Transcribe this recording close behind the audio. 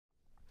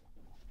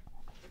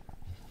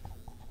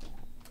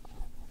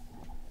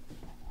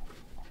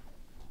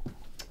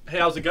Hey,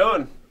 how's it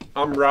going?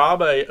 I'm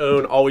Rob. I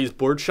own Always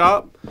Board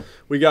Shop.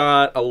 We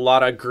got a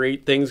lot of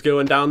great things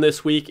going down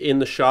this week in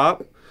the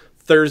shop.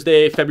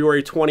 Thursday,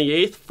 February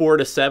 28th, 4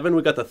 to 7,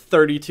 we got the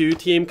 32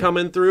 team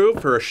coming through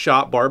for a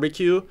shop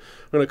barbecue.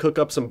 We're going to cook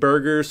up some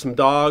burgers, some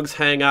dogs,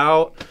 hang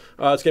out.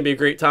 It's going to be a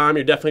great time.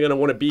 You're definitely going to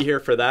want to be here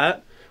for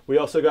that. We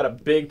also got a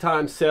big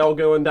time sale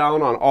going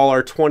down on all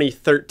our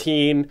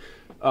 2013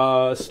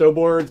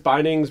 snowboards,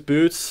 bindings,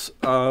 boots.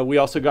 We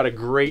also got a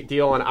great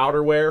deal on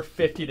outerwear,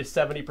 50 to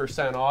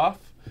 70% off.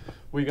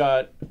 We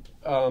got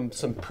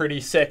some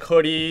pretty sick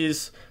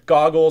hoodies,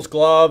 goggles,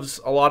 gloves,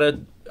 a lot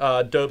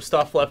of dope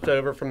stuff left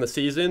over from the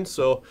season.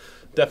 So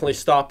definitely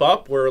stop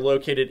up. We're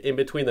located in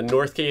between the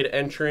Northgate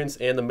entrance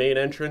and the main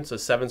entrance of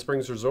Seven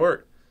Springs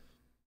Resort.